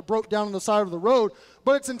somebody when they're broke down on the side of the road.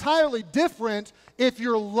 But it's entirely different if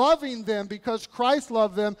you're loving them because Christ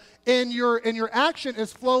loved them and your action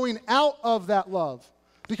is flowing out of that love.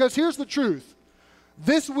 Because here's the truth.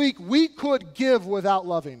 This week we could give without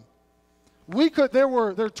loving. There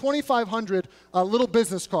were 2,500 little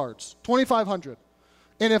business cards, 2,500.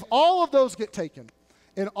 And if all of those get taken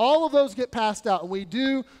and all of those get passed out, and we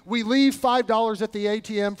leave $5 at the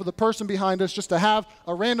ATM for the person behind us just to have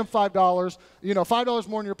a random $5, $5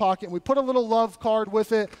 more in your pocket, and we put a little love card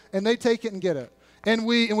with it, and they take it and get it. And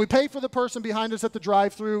we pay for the person behind us at the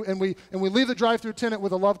drive-thru, and we leave the drive-thru attendant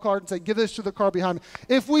with a love card and say, give this to the car behind me.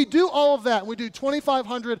 If we do all of that, and we do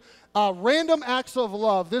 2,500 random acts of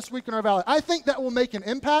love this week in our valley, I think that will make an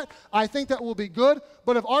impact. I think that will be good.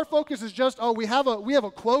 But if our focus is just, we have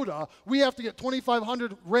a quota, we have to get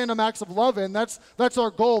 2,500 random acts of love in, that's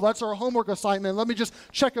our goal, that's our homework assignment, let me just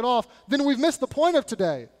check it off, then we've missed the point of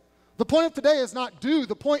today. The point of today is not do,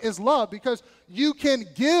 the point is love, because you can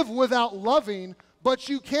give without loving, but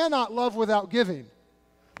you cannot love without giving.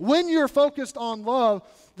 When you're focused on love,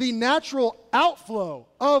 the natural outflow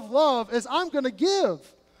of love is I'm going to give.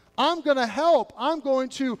 I'm going to help. I'm going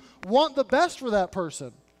to want the best for that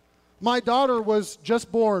person. My daughter was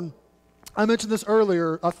just born, I mentioned this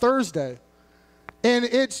earlier, a Thursday. And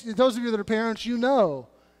those of you that are parents, you know,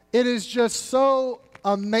 it is just so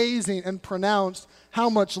amazing and pronounced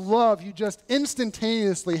how much love you just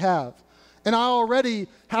instantaneously have. And I already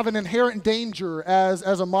have an inherent danger as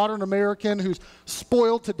a modern American who's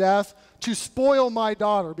spoiled to death to spoil my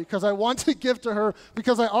daughter because I want to give to her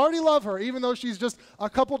because I already love her even though she's just a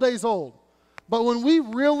couple days old. But when we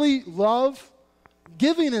really love,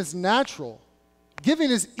 Giving is natural.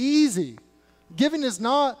 Giving is easy. Giving is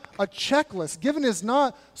not a checklist. Giving is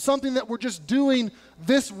not something that we're just doing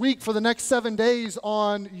this week for the next 7 days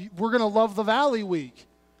on we're going to Love the Valley week.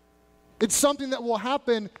 It's something that will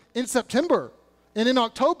happen in September and in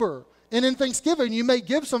October and in Thanksgiving. You may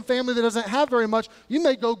give some family that doesn't have very much. You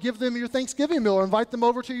may go give them your Thanksgiving meal or invite them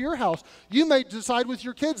over to your house. You may decide with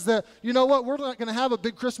your kids that, you know what, we're not going to have a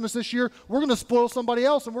big Christmas this year. We're going to spoil somebody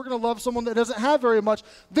else, and we're going to love someone that doesn't have very much.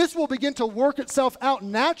 This will begin to work itself out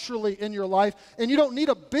naturally in your life, and you don't need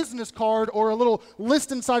a business card or a little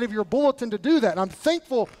list inside of your bulletin to do that. And I'm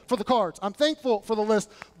thankful for the cards. I'm thankful for the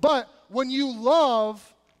list. But when you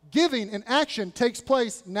love, giving and action takes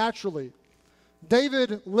place naturally.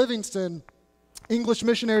 David Livingstone, English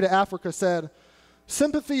missionary to Africa, said,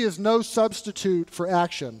 "Sympathy is no substitute for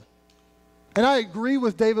action." And I agree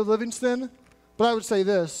with David Livingstone, but I would say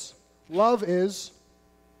this: love is.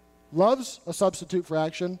 Love's a substitute for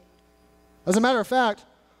action. As a matter of fact,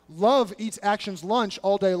 love eats action's lunch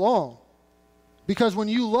all day long. Because when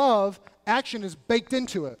you love, action is baked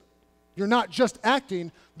into it. You're not just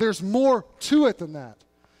acting, there's more to it than that.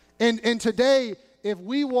 And today, if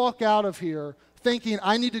we walk out of here thinking,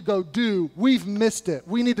 I need to go do, we've missed it.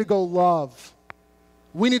 We need to go love.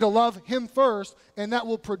 We need to love Him first, and that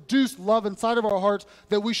will produce love inside of our hearts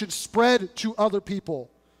that we should spread to other people.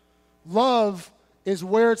 Love is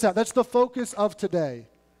where it's at. That's the focus of today.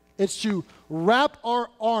 It's to wrap our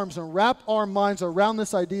arms and wrap our minds around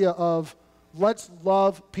this idea of let's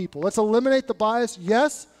love people. Let's eliminate the bias,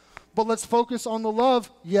 yes, but let's focus on the love,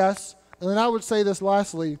 yes. And then I would say this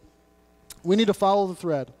lastly, we need to follow the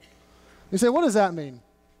thread. You say, what does that mean?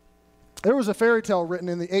 There was a fairy tale written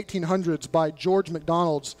in the 1800s by George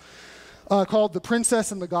MacDonald called The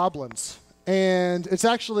Princess and the Goblins. And it's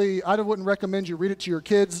actually, I wouldn't recommend you read it to your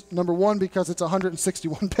kids, number one, because it's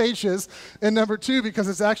 161 pages, and number two, because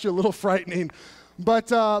it's actually a little frightening. But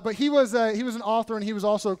he was an author, and he was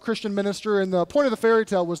also a Christian minister, and the point of the fairy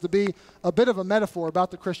tale was to be a bit of a metaphor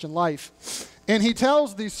about the Christian life. And he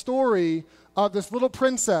tells the story of this little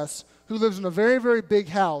princess who lives in a very, very big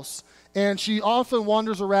house. And she often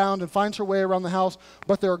wanders around and finds her way around the house,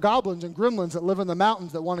 but there are goblins and gremlins that live in the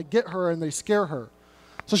mountains that want to get her, and they scare her.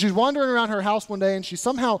 So she's wandering around her house one day, and she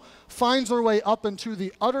somehow finds her way up into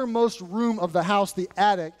the uttermost room of the house, the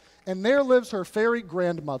attic, and there lives her fairy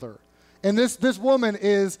grandmother. And this woman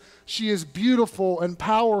she is beautiful and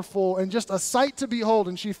powerful and just a sight to behold,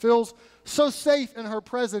 and she feels so safe in her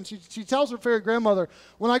presence. She tells her fairy grandmother,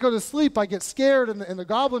 when I go to sleep, I get scared, and the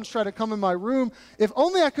goblins try to come in my room. If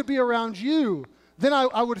only I could be around you, then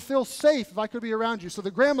I would feel safe if I could be around you. So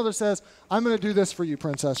the grandmother says, I'm going to do this for you,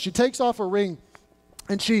 princess. She takes off a ring,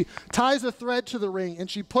 and she ties a thread to the ring, and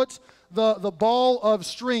she puts the ball of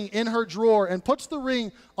string in her drawer and puts the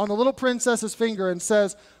ring on the little princess's finger and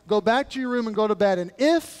says, go back to your room and go to bed. And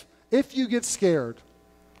if you get scared,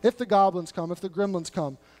 if the goblins come, if the gremlins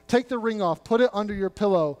come, take the ring off, put it under your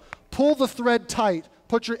pillow, pull the thread tight,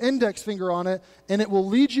 put your index finger on it, and it will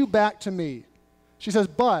lead you back to me. She says,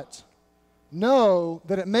 but know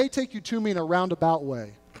that it may take you to me in a roundabout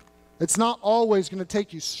way. It's not always going to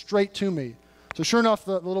take you straight to me. So sure enough,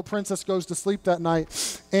 the little princess goes to sleep that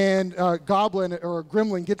night, and a goblin or a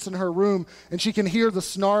gremlin gets in her room, and she can hear the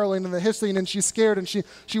snarling and the hissing, and she's scared, and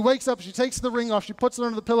she wakes up, she takes the ring off, she puts it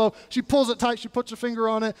under the pillow, she pulls it tight, she puts her finger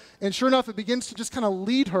on it, and sure enough, it begins to just kind of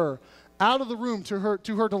lead her out of the room to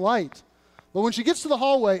her delight. But when she gets to the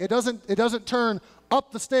hallway, it doesn't turn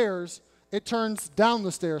up the stairs, it turns down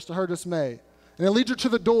the stairs to her dismay. And it leads her to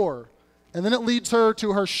the door, and then it leads her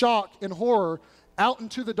to her shock and horror out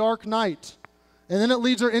into the dark night. And then it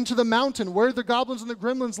leads her into the mountain where the goblins and the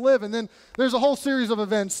gremlins live. And then there's a whole series of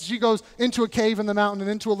events. She goes into a cave in the mountain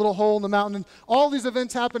and into a little hole in the mountain. And all these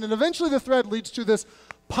events happen. And eventually the thread leads to this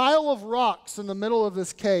pile of rocks in the middle of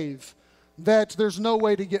this cave that there's no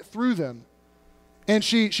way to get through them. And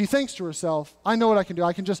she thinks to herself, I know what I can do.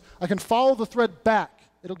 I can follow the thread back.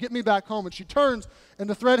 It'll get me back home. And she turns, and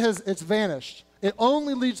the thread it's vanished. It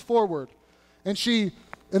only leads forward. And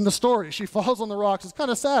in the story, she falls on the rocks. It's kind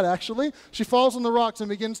of sad, actually. She falls on the rocks and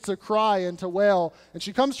begins to cry and to wail. And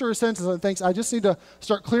she comes to her senses and thinks, I just need to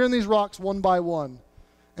start clearing these rocks one by one.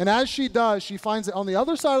 And as she does, she finds that on the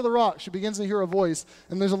other side of the rock, she begins to hear a voice.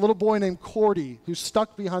 And there's a little boy named Cordy who's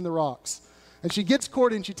stuck behind the rocks. And she gets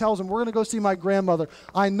Cordy and she tells him, we're going to go see my grandmother.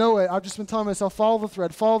 I know it. I've just been telling myself, follow the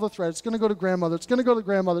thread, follow the thread. It's going to go to grandmother. It's going to go to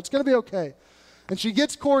grandmother. It's going to be okay. And she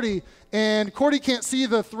gets Cordy, and Cordy can't see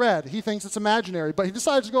the thread. He thinks it's imaginary, but he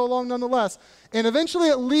decides to go along nonetheless. And eventually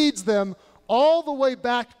it leads them all the way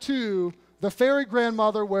back to the fairy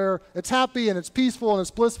grandmother where it's happy and it's peaceful and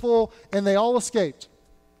it's blissful, and they all escaped.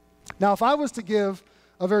 Now, if I was to give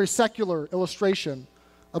a very secular illustration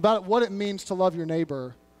about what it means to love your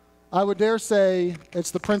neighbor, I would dare say it's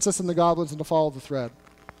the princess and the goblins and to follow the thread.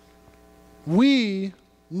 We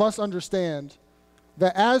must understand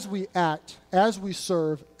that as we act, as we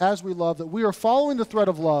serve, as we love, that we are following the thread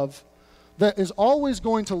of love that is always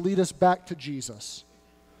going to lead us back to Jesus.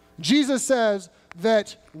 Jesus says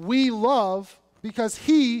that we love because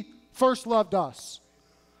he first loved us.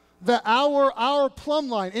 That our plumb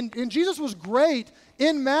line, and Jesus was great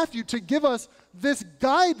in Matthew to give us this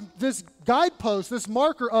guidepost, this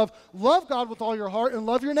marker of love God with all your heart and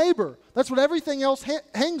love your neighbor. That's what everything else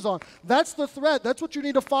hangs on. That's the thread. That's what you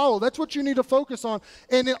need to follow. That's what you need to focus on.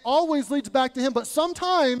 And it always leads back to him. But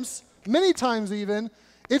sometimes, many times even,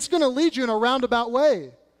 it's going to lead you in a roundabout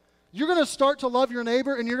way. You're going to start to love your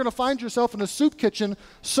neighbor, and you're going to find yourself in a soup kitchen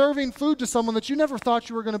serving food to someone that you never thought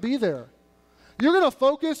you were going to be there. You're going to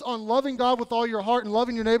focus on loving God with all your heart and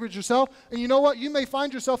loving your neighbor as yourself. And you know what? You may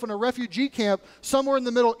find yourself in a refugee camp somewhere in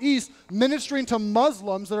the Middle East ministering to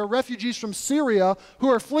Muslims that are refugees from Syria who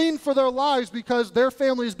are fleeing for their lives because their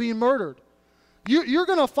family is being murdered. You're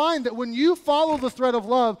going to find that when you follow the thread of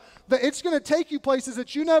love, that it's going to take you places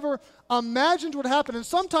that you never imagined would happen. And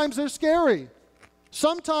sometimes they're scary.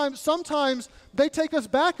 Sometimes they take us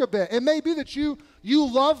back a bit. It may be that you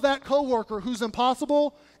love that coworker who's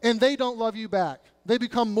impossible, and they don't love you back. They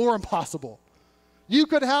become more impossible. You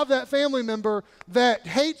could have that family member that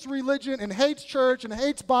hates religion and hates church and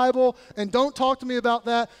hates Bible and don't talk to me about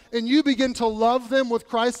that, and you begin to love them with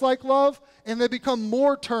Christ-like love, and they become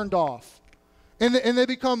more turned off. And they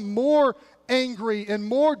become more angry and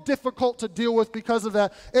more difficult to deal with because of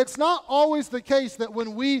that. It's not always the case that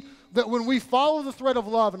when we follow the thread of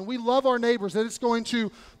love and we love our neighbors, that it's going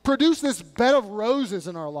to produce this bed of roses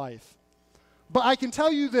in our life. But I can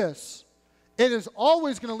tell you this, it is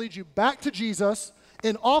always going to lead you back to Jesus,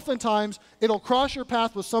 and oftentimes it'll cross your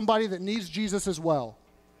path with somebody that needs Jesus as well.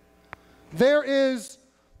 There is,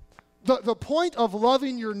 the point of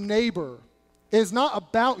loving your neighbor is not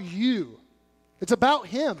about you. It's about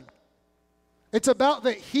him. It's about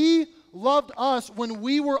that he loved us when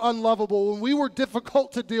we were unlovable, when we were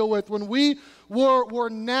difficult to deal with, when we were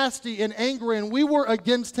nasty and angry and we were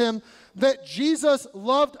against him, that Jesus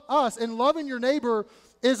loved us. And loving your neighbor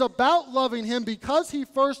is about loving him because he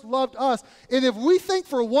first loved us. And if we think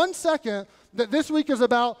for 1 second that this week is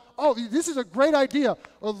about, oh, this is a great idea,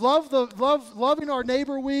 or loving our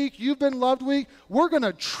neighbor week, you've been loved week, we're going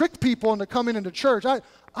to trick people into coming into church.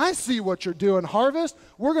 I see what you're doing, Harvest.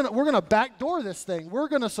 We're gonna backdoor this thing. We're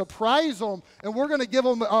gonna surprise them, and we're gonna give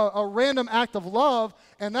them a random act of love,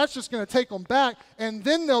 and that's just gonna take them back, and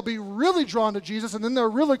then they'll be really drawn to Jesus, and then they'll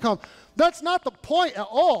really come. That's not the point at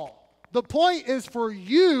all. The point is for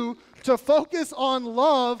you to focus on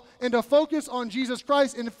love and to focus on Jesus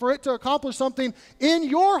Christ and for it to accomplish something in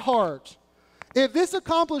your heart. If this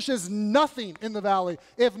accomplishes nothing in the valley,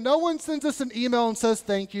 if no one sends us an email and says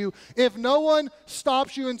thank you, if no one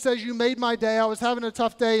stops you and says you made my day, I was having a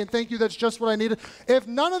tough day and thank you, that's just what I needed. If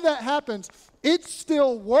none of that happens, it's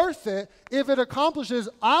still worth it if it accomplishes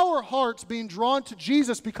our hearts being drawn to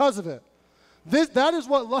Jesus because of it. That is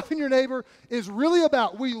what loving your neighbor is really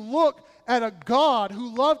about. We look at a God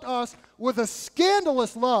who loved us with a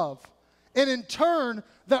scandalous love, and in turn,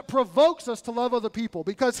 that provokes us to love other people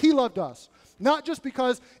because he loved us. Not just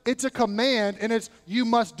because it's a command and it's you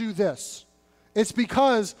must do this. It's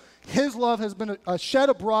because his love has been shed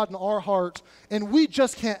abroad in our hearts, and we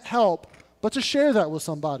just can't help but to share that with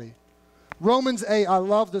somebody. Romans 8, I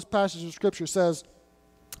love this passage of Scripture, says,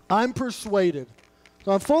 I'm persuaded,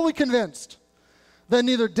 so I'm fully convinced, that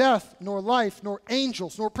neither death, nor life, nor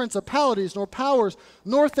angels, nor principalities, nor powers,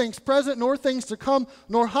 nor things present, nor things to come,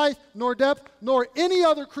 nor height, nor depth, nor any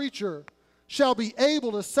other creature shall be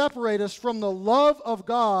able to separate us from the love of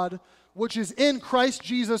God which is in Christ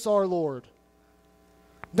Jesus our Lord.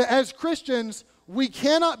 That as Christians, we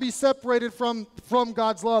cannot be separated from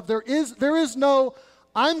God's love. There is no,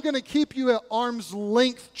 I'm going to keep you at arm's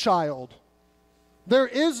length, child. There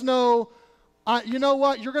is no, you know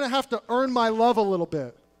what, you're going to have to earn my love a little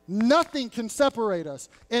bit. Nothing can separate us.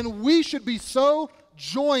 And we should be so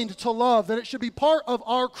joined to love that it should be part of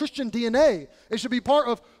our Christian DNA. It should be part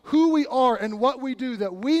of who we are and what we do,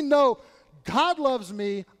 that we know God loves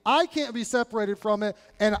me, I can't be separated from it,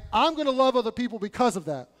 and I'm going to love other people because of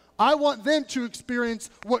that. I want them to experience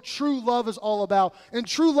what true love is all about. And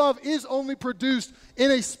true love is only produced in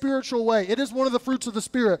a spiritual way. It is one of the fruits of the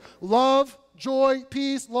Spirit. Love, joy,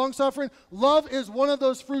 peace, long-suffering. Love is one of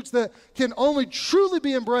those fruits that can only truly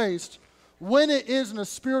be embraced when it is in a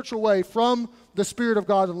spiritual way from the Spirit of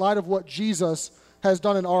God in light of what Jesus has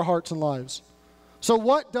done in our hearts and lives. So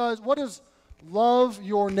what does love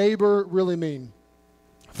your neighbor really mean?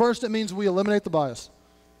 First, it means we eliminate the bias.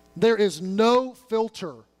 There is no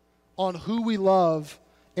filter on who we love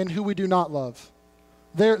and who we do not love.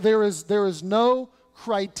 There is no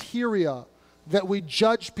criteria that we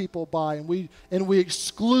judge people by, and we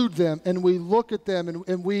exclude them, and we look at them,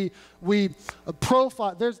 and we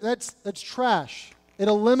profile. That's trash. It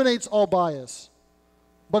eliminates all bias.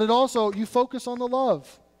 But it also, you focus on the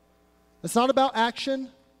love. It's not about action,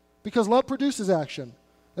 because love produces action.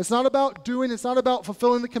 It's not about doing, it's not about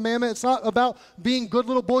fulfilling the commandment. It's not about being good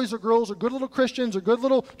little boys or girls or good little Christians or good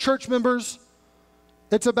little church members.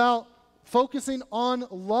 It's about focusing on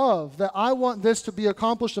love, that I want this to be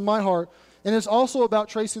accomplished in my heart. And it's also about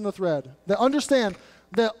tracing the thread. That understand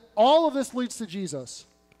that all of this leads to Jesus.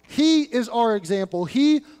 He is our example.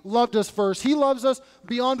 He loved us first. He loves us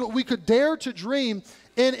beyond what we could dare to dream.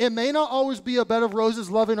 And it may not always be a bed of roses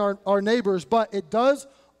loving our neighbors, but it does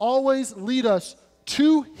always lead us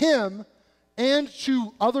to Him and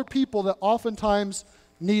to other people that oftentimes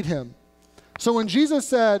need Him. So when Jesus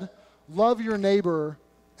said, love your neighbor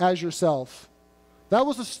as yourself, that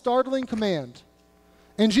was a startling command.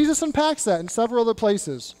 And Jesus unpacks that in several other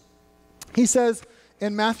places. He says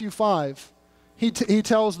in Matthew 5, he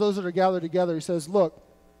tells those that are gathered together, he says, look,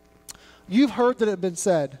 you've heard that it had been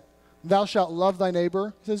said, thou shalt love thy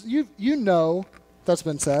neighbor. He says, you know that's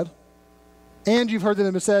been said. And you've heard that it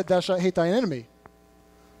had been said, thou shalt hate thine enemy.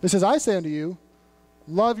 He says, I say unto you,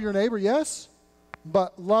 love your neighbor, yes,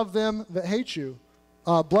 but love them that hate you.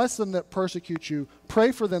 Bless them that persecute you.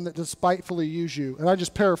 Pray for them that despitefully use you. And I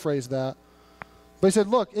just paraphrase that. But he said,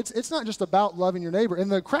 look, it's not just about loving your neighbor.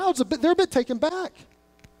 And the crowd's they're a bit taken back.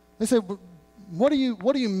 They said, what do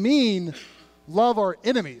you mean love our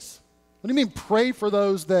enemies? What do you mean pray for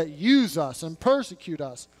those that use us and persecute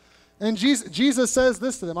us? And Jesus says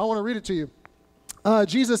this to them. I want to read it to you.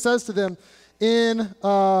 Jesus says to them in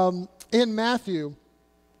Matthew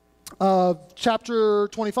chapter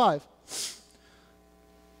 25.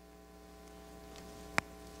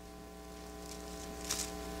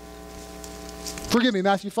 Forgive me,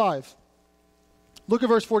 Matthew 5. Look at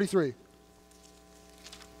verse 43.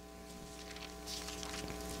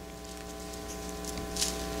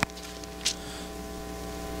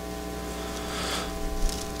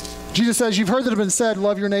 Jesus says, you've heard that it has been said,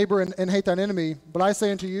 love your neighbor and hate thine enemy. But I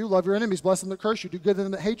say unto you, love your enemies, bless them that curse you, do good to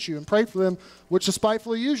them that hate you, and pray for them which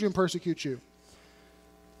despitefully use you and persecute you.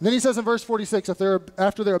 And then he says in verse 46,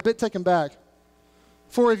 after they're a bit taken back,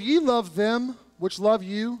 for if ye love them which love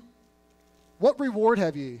you, what reward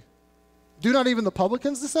have ye? Do not even the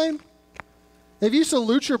publicans the same? If you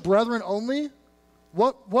salute your brethren only,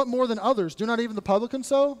 what more than others? Do not even the publicans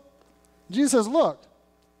so? Jesus says, look,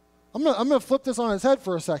 I'm gonna flip this on its head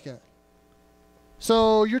for a second.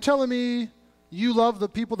 So you're telling me you love the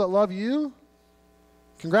people that love you?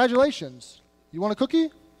 Congratulations. You want a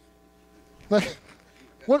cookie? Like,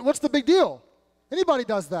 what's the big deal? Anybody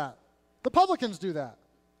does that. The publicans do that.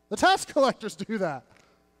 The tax collectors do that.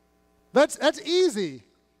 That's easy.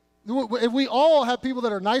 If we all have people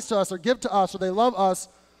that are nice to us or give to us or they love us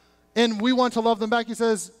and we want to love them back, he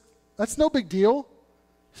says, that's no big deal.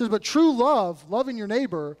 He says, but true love, loving your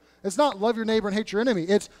neighbor, it's not love your neighbor and hate your enemy.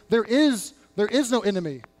 It's there is no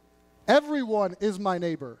enemy. Everyone is my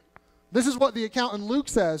neighbor. This is what the account in Luke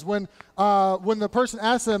says when the person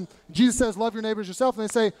asks him, Jesus says, love your neighbor as yourself. And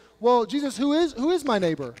they say, well, Jesus, who is my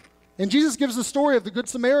neighbor? And Jesus gives the story of the Good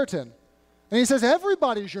Samaritan. And he says,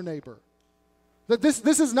 everybody's your neighbor. That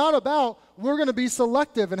this is not about we're going to be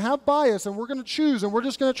selective and have bias and we're going to choose and we're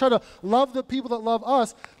just going to try to love the people that love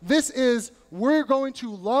us. This is we're going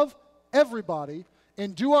to love everybody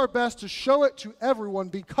and do our best to show it to everyone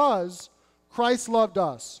because Christ loved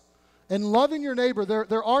us. And loving your neighbor,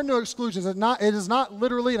 there are no exclusions. It is not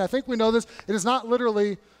literally, and I think we know this, it is not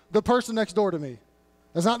literally the person next door to me.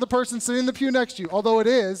 It's not the person sitting in the pew next to you, although it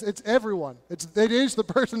is. It's everyone. It is the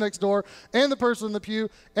person next door and the person in the pew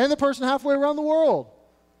and the person halfway around the world.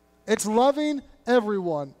 It's loving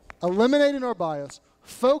everyone, eliminating our bias,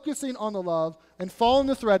 focusing on the love, and following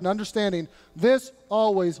the thread and understanding this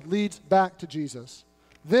always leads back to Jesus.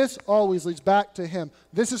 This always leads back to Him.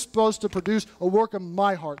 This is supposed to produce a work in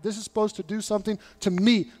my heart. This is supposed to do something to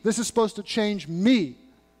me. This is supposed to change me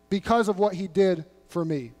because of what He did for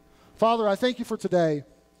me. Father, I thank you for today.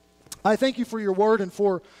 I thank you for your word and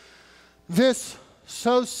for this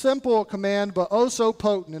so simple command, but oh so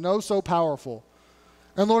potent and oh so powerful.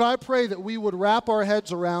 And Lord, I pray that we would wrap our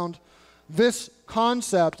heads around this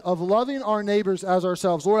concept of loving our neighbors as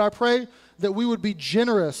ourselves. Lord, I pray that we would be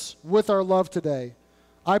generous with our love today.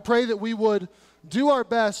 I pray that we would do our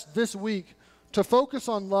best this week to focus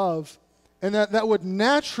on love and that would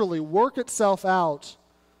naturally work itself out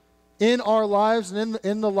in our lives and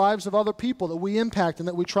in the lives of other people that we impact and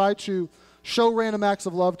that we try to show random acts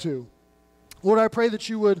of love to. Lord, I pray that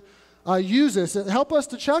you would use this and help us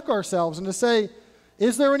to check ourselves and to say,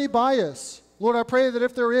 is there any bias? Lord, I pray that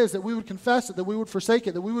if there is, that we would confess it, that we would forsake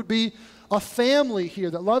it, that we would be a family here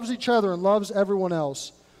that loves each other and loves everyone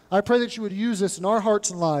else. I pray that you would use this in our hearts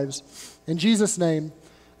and lives. In Jesus' name,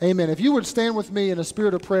 amen. If you would stand with me in a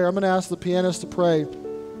spirit of prayer, I'm going to ask the pianist to pray.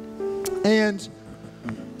 And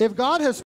if God has